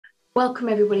Welcome,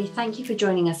 everybody. Thank you for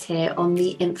joining us here on the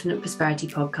Infinite Prosperity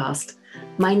Podcast.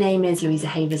 My name is Louisa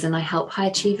Havers, and I help high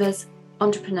achievers,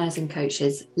 entrepreneurs, and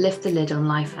coaches lift the lid on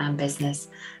life and business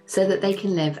so that they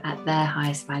can live at their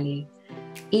highest value.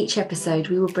 Each episode,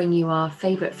 we will bring you our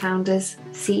favourite founders,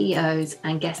 CEOs,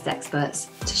 and guest experts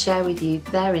to share with you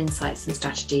their insights and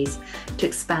strategies to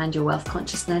expand your wealth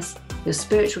consciousness, your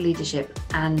spiritual leadership,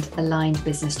 and aligned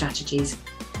business strategies.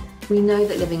 We know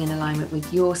that living in alignment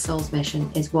with your soul's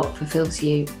mission is what fulfills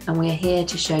you, and we are here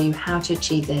to show you how to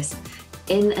achieve this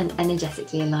in an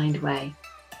energetically aligned way.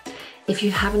 If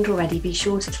you haven't already, be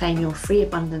sure to claim your free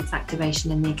abundance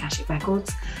activation in the Akashic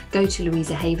Records. Go to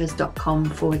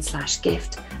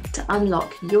louisahavers.com/gift to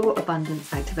unlock your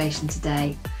abundance activation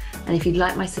today. And if you'd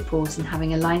like my support in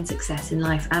having aligned success in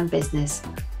life and business,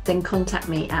 then contact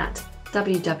me at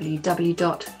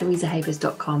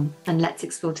www.louisahavers.com and let's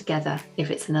explore together if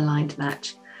it's an aligned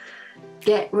match.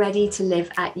 Get ready to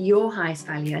live at your highest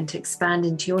value and to expand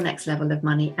into your next level of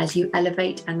money as you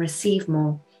elevate and receive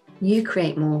more. You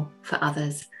create more for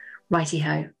others.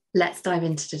 Righty-ho, let's dive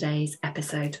into today's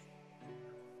episode.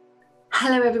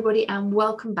 Hello, everybody, and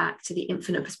welcome back to the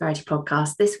Infinite Prosperity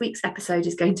Podcast. This week's episode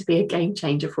is going to be a game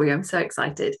changer for you. I'm so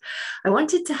excited. I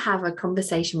wanted to have a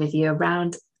conversation with you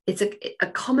around it's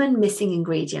a common missing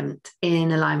ingredient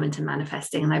in alignment and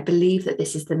manifesting. And I believe that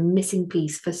this is the missing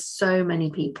piece for so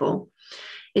many people.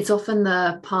 It's often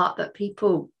the part that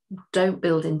people don't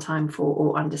build in time for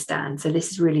or understand. So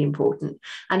this is really important.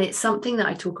 And it's something that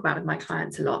I talk about with my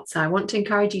clients a lot. So I want to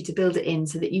encourage you to build it in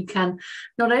so that you can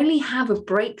not only have a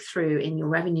breakthrough in your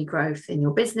revenue growth, in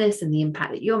your business and the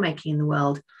impact that you're making in the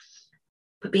world,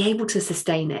 but be able to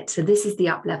sustain it. So this is the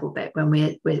up level bit when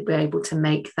we're able to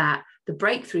make that the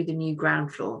breakthrough, the new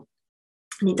ground floor.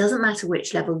 And it doesn't matter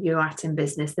which level you're at in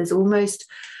business. There's almost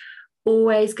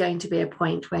always going to be a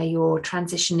point where you're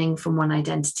transitioning from one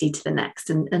identity to the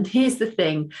next. And here's the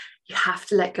thing, you have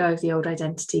to let go of the old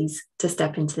identities to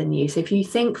step into the new. So if you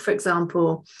think, for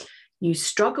example, you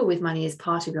struggle with money as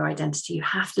part of your identity, you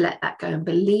have to let that go and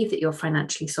believe that you're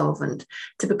financially solvent.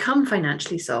 To become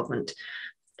financially solvent,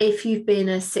 if you've been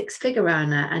a six-figure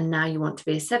earner and now you want to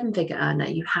be a seven-figure earner,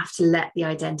 you have to let the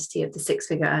identity of the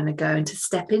six-figure earner go and to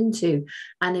step into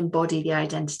and embody the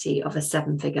identity of a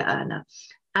seven-figure earner.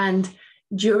 And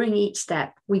during each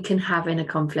step, we can have inner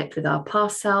conflict with our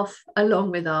past self along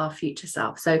with our future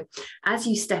self. So as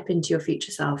you step into your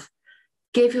future self,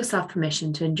 give yourself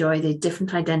permission to enjoy the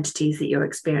different identities that you're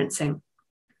experiencing.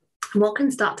 What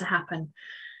can start to happen?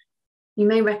 You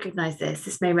may recognize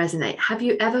this may resonate. Have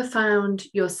you ever found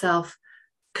yourself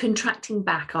contracting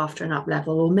back after an up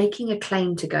level or making a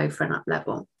claim to go for an up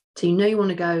level? So you know you want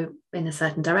to go in a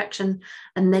certain direction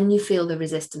and then you feel the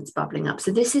resistance bubbling up.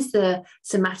 So this is the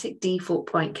somatic default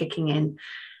point kicking in.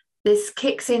 This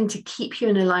kicks in to keep you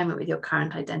in alignment with your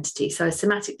current identity. So a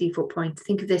somatic default point,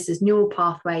 think of this as neural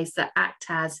pathways that act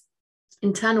as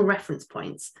internal reference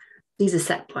points. These are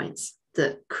set points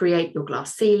that create your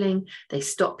glass ceiling. They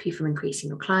stop you from increasing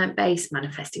your client base,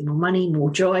 manifesting more money,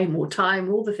 more joy, more time,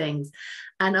 all the things.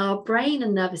 And our brain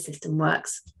and nervous system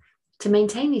works to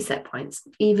maintain these set points,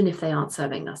 even if they aren't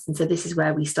serving us. And so this is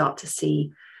where we start to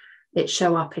see it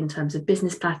show up in terms of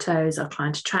business plateaus, our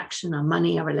client attraction, our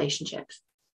money, our relationships.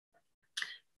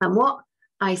 And what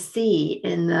I see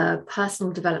in the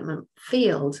personal development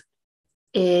field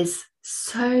is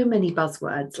so many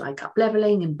buzzwords like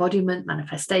up-leveling, embodiment,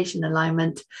 manifestation,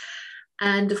 alignment.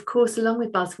 And of course, along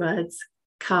with buzzwords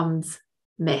comes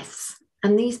myths.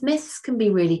 And these myths can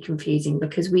be really confusing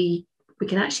because we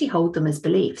can actually hold them as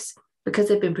beliefs because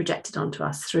they've been projected onto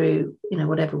us through,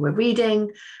 whatever we're reading,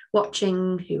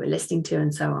 watching, who we're listening to,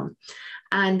 and so on.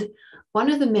 And one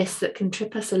of the myths that can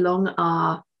trip us along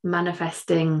our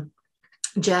manifesting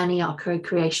journey, our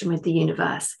co-creation with the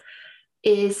universe,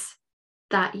 is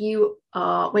that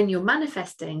when you're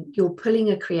manifesting, you're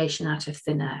pulling a creation out of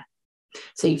thin air.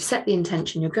 So you've set the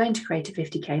intention, you're going to create a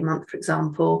 50K month, for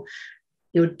example,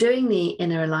 you're doing the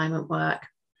inner alignment work,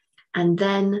 and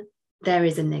then there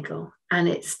is a niggle and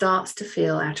it starts to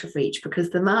feel out of reach because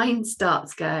the mind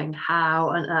starts going, how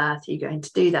on earth are you going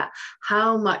to do that?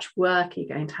 How much work are you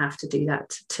going to have to do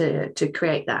that to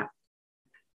create that?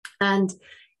 And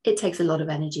it takes a lot of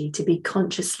energy to be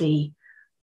consciously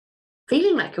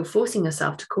feeling like you're forcing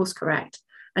yourself to course correct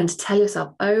and to tell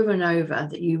yourself over and over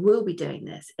that you will be doing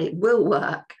this. It will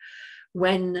work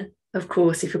when, of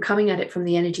course, if you're coming at it from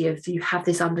the energy of you have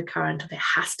this undercurrent of it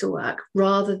has to work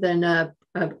rather than a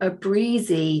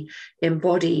breezy,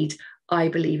 embodied, I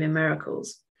believe in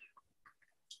miracles.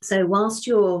 So whilst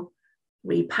you're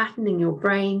repatterning your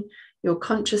brain, your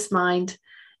conscious mind,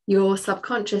 your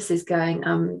subconscious is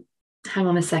going, hang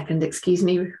on a second, excuse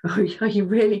me, are you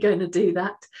really going to do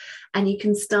that? And you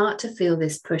can start to feel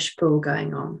this push-pull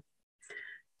going on.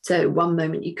 So one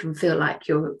moment you can feel like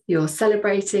you're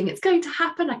celebrating, it's going to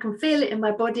happen, I can feel it in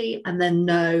my body, and then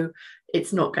no,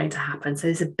 it's not going to happen. So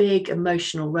there's a big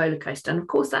emotional roller coaster. And of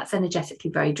course, that's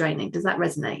energetically very draining. Does that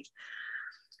resonate?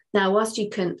 Now, whilst you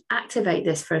can activate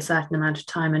this for a certain amount of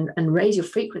time and raise your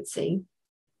frequency,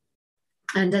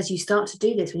 and as you start to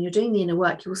do this, when you're doing the inner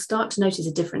work, you will start to notice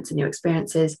a difference in your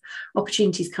experiences,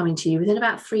 opportunities coming to you within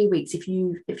about 3 weeks if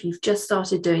you've just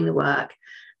started doing the work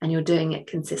and you're doing it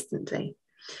consistently.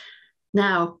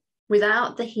 Now,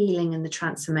 without the healing and the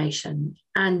transformation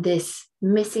and this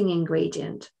missing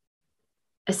ingredient,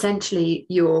 essentially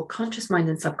your conscious mind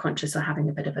and subconscious are having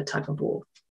a bit of a tug of war.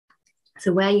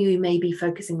 So where you may be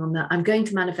focusing on that, I'm going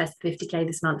to manifest 50K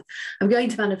this month, I'm going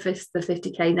to manifest the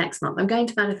 50K next month, I'm going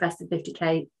to manifest the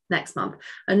 50K next month,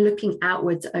 and looking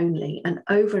outwards only and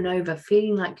over,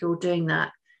 feeling like you're doing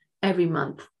that every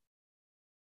month,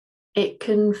 it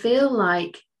can feel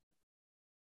like,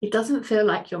 it doesn't feel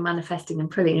like you're manifesting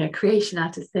and pulling a creation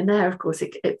out of thin air. Of course,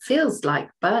 it feels like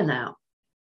burnout.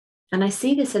 And I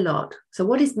see this a lot. So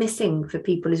what is missing for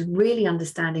people is really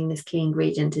understanding this key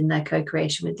ingredient in their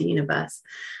co-creation with the universe.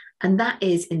 And that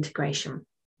is integration.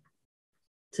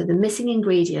 So the missing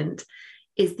ingredient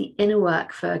is the inner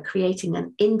work for creating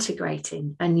and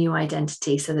integrating a new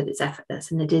identity so that it's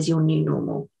effortless and it is your new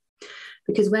normal.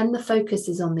 Because when the focus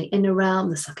is on the inner realm,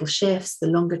 the subtle shifts, the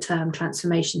longer term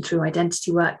transformation through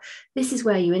identity work, this is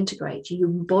where you integrate. You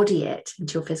embody it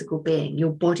into your physical being.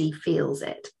 Your body feels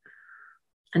it.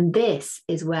 And this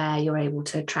is where you're able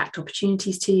to attract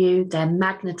opportunities to you. They're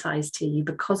magnetized to you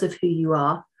because of who you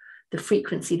are, the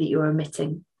frequency that you're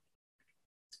emitting.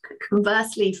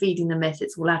 Conversely, feeding the myth,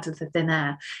 it's all out of the thin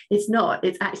air. It's not.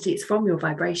 It's from your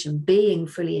vibration, being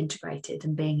fully integrated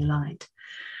and being aligned.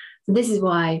 And this is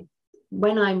why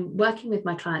when I'm working with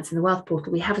my clients in the Wealth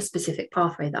Portal, we have a specific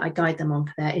pathway that I guide them on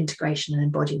for their integration and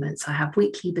embodiment. So I have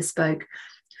weekly bespoke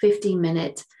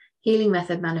 15-minute Healing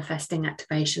Method manifesting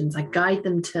activations. I guide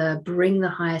them to bring the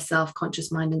higher self,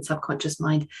 conscious mind and subconscious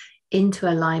mind into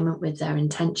alignment with their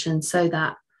intention so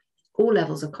that all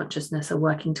levels of consciousness are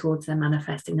working towards their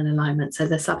manifesting and alignment. So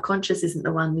the subconscious isn't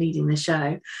the one leading the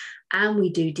show. And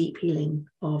we do deep healing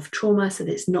of trauma so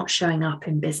that it's not showing up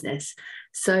in business,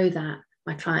 so that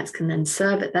my clients can then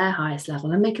serve at their highest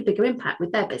level and make a bigger impact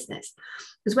with their business.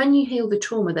 Because when you heal the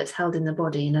trauma that's held in the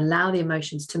body and allow the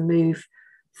emotions to move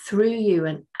through you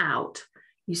and out,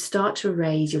 you start to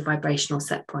raise your vibrational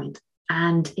set point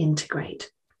and integrate.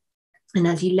 And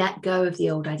as you let go of the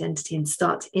old identity and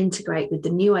start to integrate with the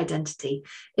new identity,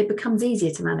 it becomes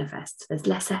easier to manifest. There's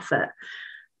less effort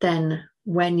than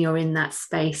when you're in that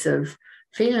space of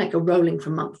feeling like you're rolling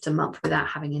from month to month without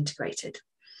having integrated.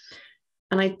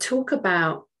 And I talk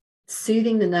about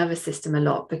soothing the nervous system a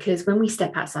lot, because when we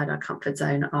step outside our comfort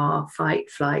zone, our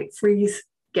fight, flight, freeze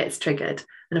gets triggered.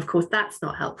 And of course, that's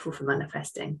not helpful for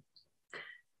manifesting.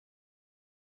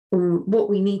 What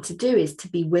we need to do is to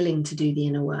be willing to do the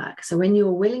inner work. So when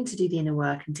you're willing to do the inner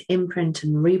work and to imprint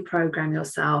and reprogram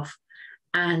yourself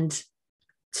and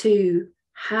to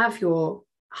have your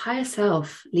higher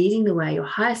self leading the way, your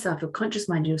higher self, your conscious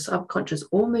mind, your subconscious,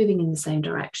 all moving in the same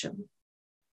direction,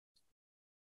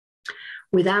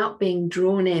 without being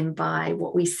drawn in by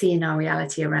what we see in our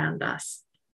reality around us.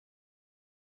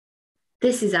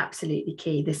 This is absolutely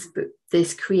key.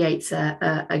 This creates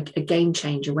a game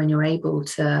changer when you're able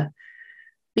to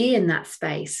be in that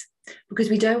space, because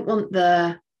we don't want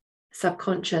the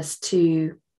subconscious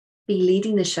to be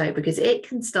leading the show, because it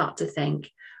can start to think,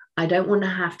 I don't want to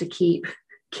have to keep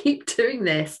doing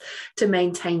this to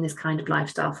maintain this kind of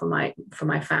lifestyle for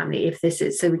my family. If this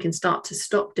is, so we can start to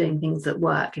stop doing things that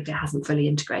work if it hasn't fully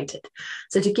integrated.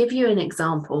 So to give you an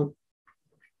example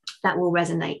that will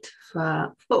resonate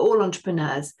for all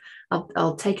entrepreneurs,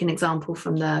 I'll take an example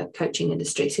from the coaching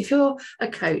industry. So if you're a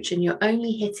coach and you're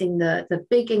only hitting the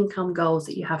big income goals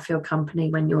that you have for your company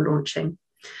when you're launching,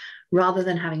 rather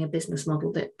than having a business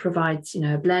model that provides,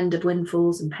 a blend of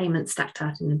windfalls and payments stacked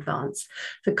out in advance,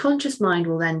 the conscious mind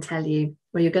will then tell you,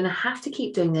 well, you're going to have to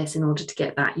keep doing this in order to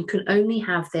get that. You can only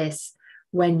have this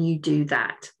when you do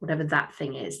that, whatever that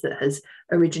thing is that has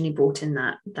originally brought in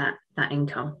that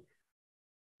income.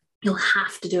 You'll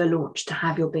have to do a launch to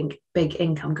have your big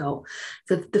income goal.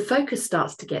 So the focus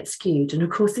starts to get skewed. And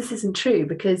of course, this isn't true,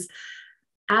 because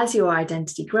as your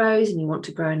identity grows and you want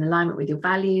to grow in alignment with your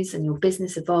values and your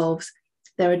business evolves,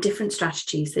 there are different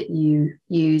strategies that you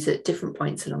use at different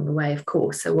points along the way, of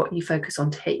course. So what you focus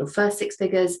on to hit your first 6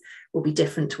 figures will be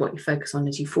different to what you focus on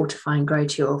as you fortify and grow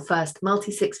to your first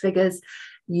multi 6 figures,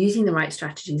 using the right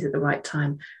strategies at the right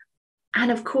time.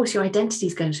 And of course, your identity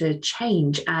is going to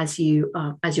change as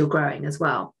you're growing as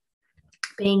well.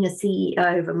 Being a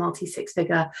CEO of a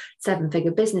multi-six-figure,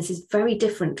 seven-figure business is very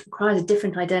different, requires a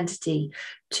different identity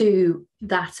to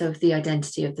that of the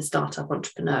identity of the startup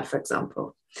entrepreneur, for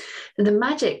example. And the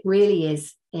magic really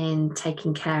is in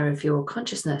taking care of your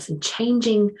consciousness and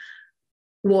changing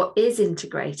what is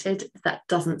integrated that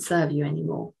doesn't serve you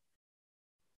anymore.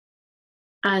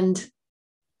 And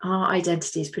our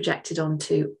identity is projected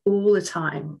onto all the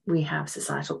time. We have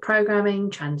societal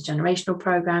programming, transgenerational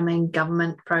programming,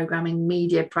 government programming,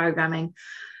 media programming,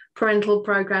 parental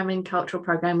programming, cultural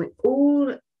programming,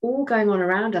 all going on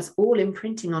around us, all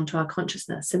imprinting onto our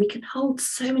consciousness. So we can hold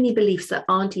so many beliefs that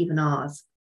aren't even ours.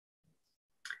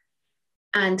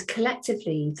 And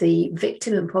collectively, the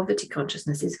victim and poverty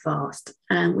consciousness is vast,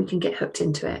 and we can get hooked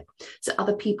into it. So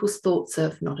other people's thoughts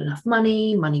of not enough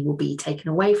money, money will be taken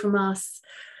away from us,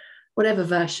 whatever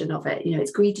version of it,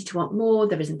 it's greedy to want more,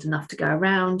 there isn't enough to go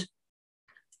around.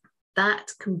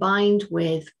 That combined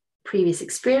with previous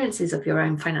experiences of your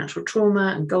own financial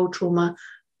trauma and gold trauma,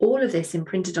 all of this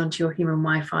imprinted onto your human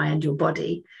Wi-Fi and your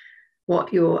body,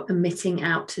 what you're emitting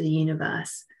out to the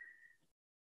universe.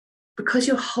 Because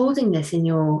you're holding this in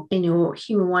your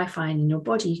human Wi-Fi and in your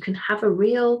body, you can have a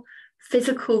real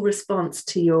physical response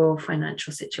to your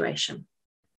financial situation.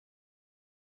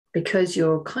 Because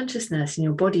your consciousness and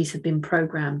your bodies have been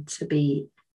programmed to be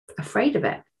afraid of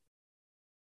it.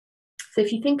 So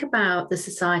if you think about the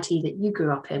society that you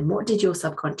grew up in, what did your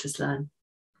subconscious learn?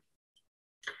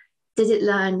 Did it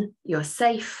learn you're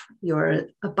safe, you're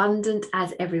abundant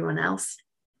as everyone else?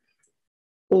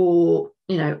 Or,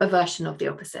 a version of the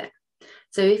opposite?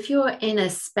 So if you're in a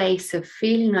space of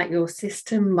feeling like your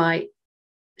system might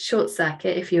short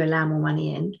circuit if you allow more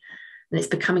money in, and it's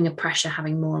becoming a pressure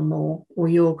having more and more, or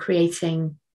you're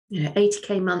creating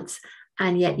 80K months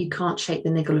and yet you can't shake the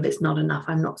niggle of it's not enough,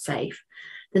 I'm not safe,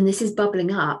 then this is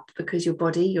bubbling up because your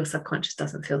body, your subconscious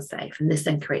doesn't feel safe. And this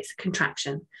then creates a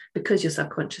contraction because your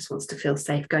subconscious wants to feel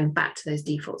safe, going back to those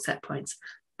default set points.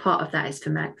 Part of that is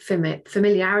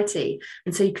familiarity.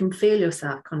 And so you can feel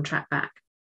yourself contract back.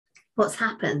 What's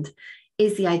happened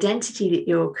is the identity that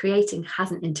you're creating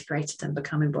hasn't integrated and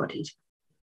become embodied.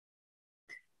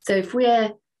 So if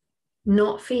we're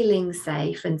not feeling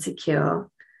safe and secure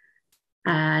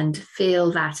and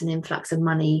feel that an influx of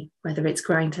money, whether it's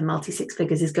growing to multi-six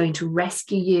figures, is going to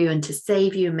rescue you and to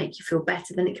save you and make you feel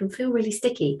better, then it can feel really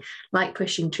sticky, like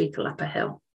pushing treacle up a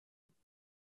hill.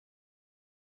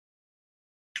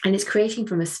 And it's creating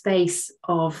from a space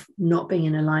of not being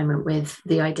in alignment with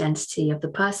the identity of the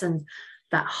person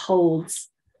that holds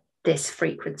this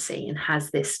frequency and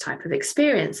has this type of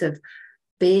experience of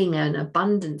being an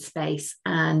abundant space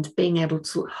and being able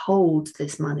to hold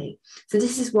this money. So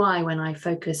this is why when I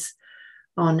focus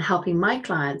on helping my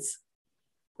clients,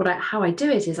 how I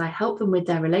do it is I help them with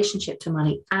their relationship to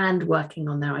money and working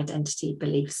on their identity,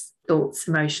 beliefs, thoughts,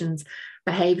 emotions,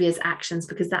 behaviors, actions,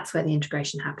 because that's where the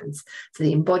integration happens. So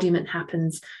the embodiment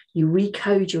happens, you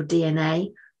recode your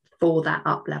DNA for that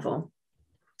up level.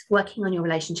 Working on your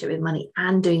relationship with money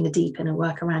and doing the deep inner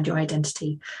work around your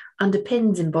identity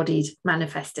underpins embodied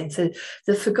manifesting. So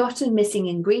the forgotten missing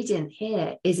ingredient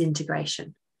here is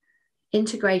integration.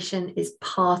 Integration is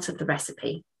part of the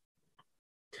recipe.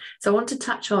 So I want to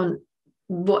touch on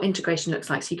what integration looks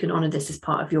like so you can honor this as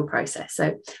part of your process.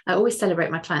 So I always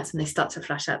celebrate my clients when they start to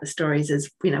flash out the stories as,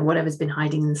 whatever's been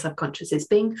hiding in the subconscious is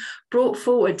being brought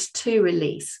forward to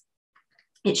release.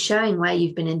 It's showing where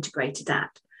you've been integrated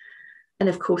at. And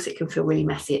of course, it can feel really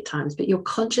messy at times, but you're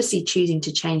consciously choosing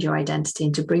to change your identity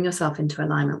and to bring yourself into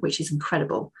alignment, which is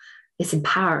incredible. It's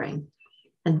empowering.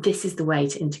 And this is the way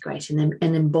to integrate and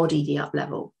embody the up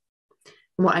level.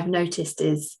 And what I've noticed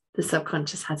is the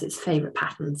subconscious has its favorite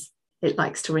patterns. It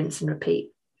likes to rinse and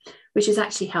repeat, which is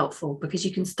actually helpful because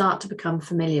you can start to become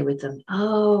familiar with them.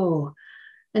 Oh,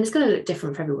 and it's going to look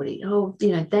different for everybody. Oh,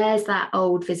 there's that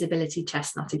old visibility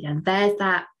chestnut again. There's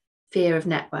that fear of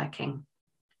networking.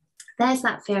 There's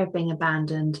that fear of being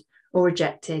abandoned or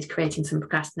rejected, creating some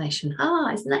procrastination.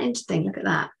 Isn't that interesting? Look at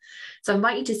that. So I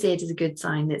invite you to see it as a good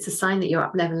sign. It's a sign that you're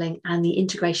up leveling and the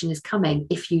integration is coming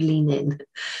if you lean in.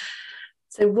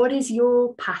 So what is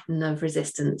your pattern of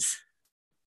resistance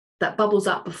that bubbles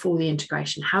up before the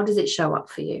integration? How does it show up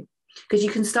for you? Because you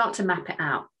can start to map it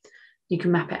out. You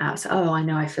can map it out. So, I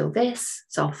know I feel this.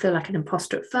 So I'll feel like an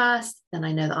imposter at first. Then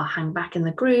I know that I'll hang back in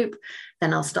the group.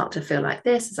 Then I'll start to feel like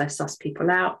this as I suss people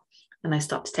out. Then I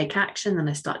start to take action. Then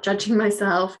I start judging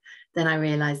myself. Then I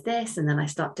realize this. And then I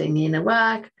start doing the inner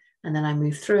work. And then I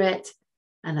move through it.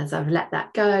 And as I've let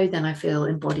that go, then I feel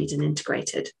embodied and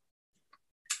integrated.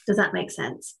 Does that make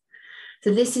sense?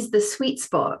 So this is the sweet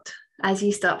spot as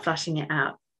you start flushing it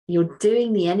out, you're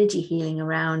doing the energy healing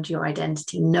around your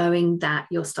identity, knowing that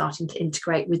you're starting to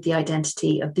integrate with the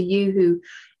identity of the you who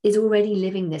is already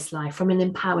living this life from an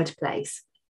empowered place,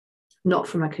 not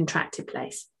from a contracted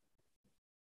place.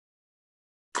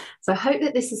 So I hope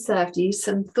that this has served you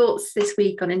some thoughts this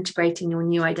week on integrating your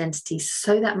new identity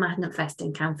so that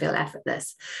manifesting can feel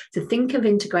effortless. So think of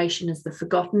integration as the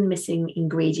forgotten missing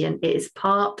ingredient. It is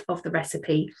part of the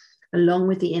recipe, along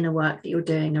with the inner work that you're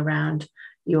doing around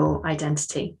your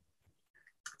identity.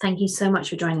 Thank you so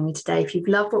much for joining me today. If you've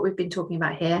loved what we've been talking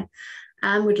about here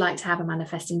and would like to have a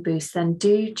manifesting boost, then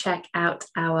do check out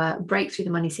our Breakthrough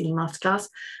the Money Ceiling Masterclass.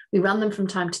 We run them from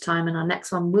time to time, and our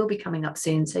next one will be coming up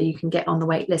soon, so you can get on the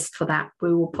wait list for that.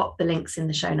 We will pop the links in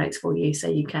the show notes for you so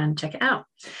you can check it out.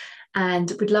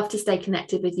 And we'd love to stay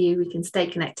connected with you. We can stay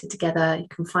connected together. You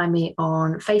can find me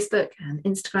on Facebook and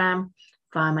Instagram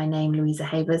via my name, Louisa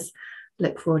Havers.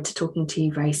 Look forward to talking to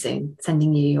you very soon.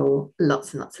 Sending you your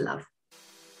lots and lots of love.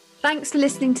 Thanks for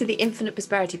listening to the Infinite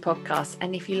Prosperity Podcast.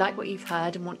 And if you like what you've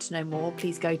heard and want to know more,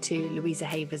 please go to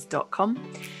louisahavers.com.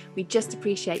 We just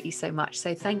appreciate you so much.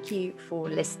 So thank you for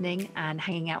listening and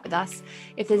hanging out with us.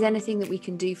 If there's anything that we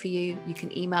can do for you, you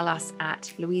can email us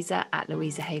at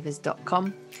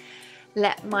louisa@louisahavers.com.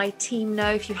 Let my team know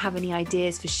if you have any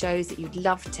ideas for shows that you'd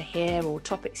love to hear or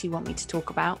topics you want me to talk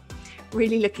about.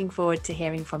 Really looking forward to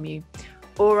hearing from you.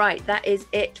 All right, that is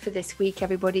it for this week,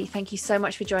 everybody. Thank you so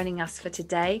much for joining us for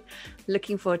today.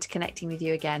 Looking forward to connecting with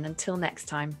you again. Until next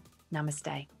time,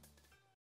 namaste.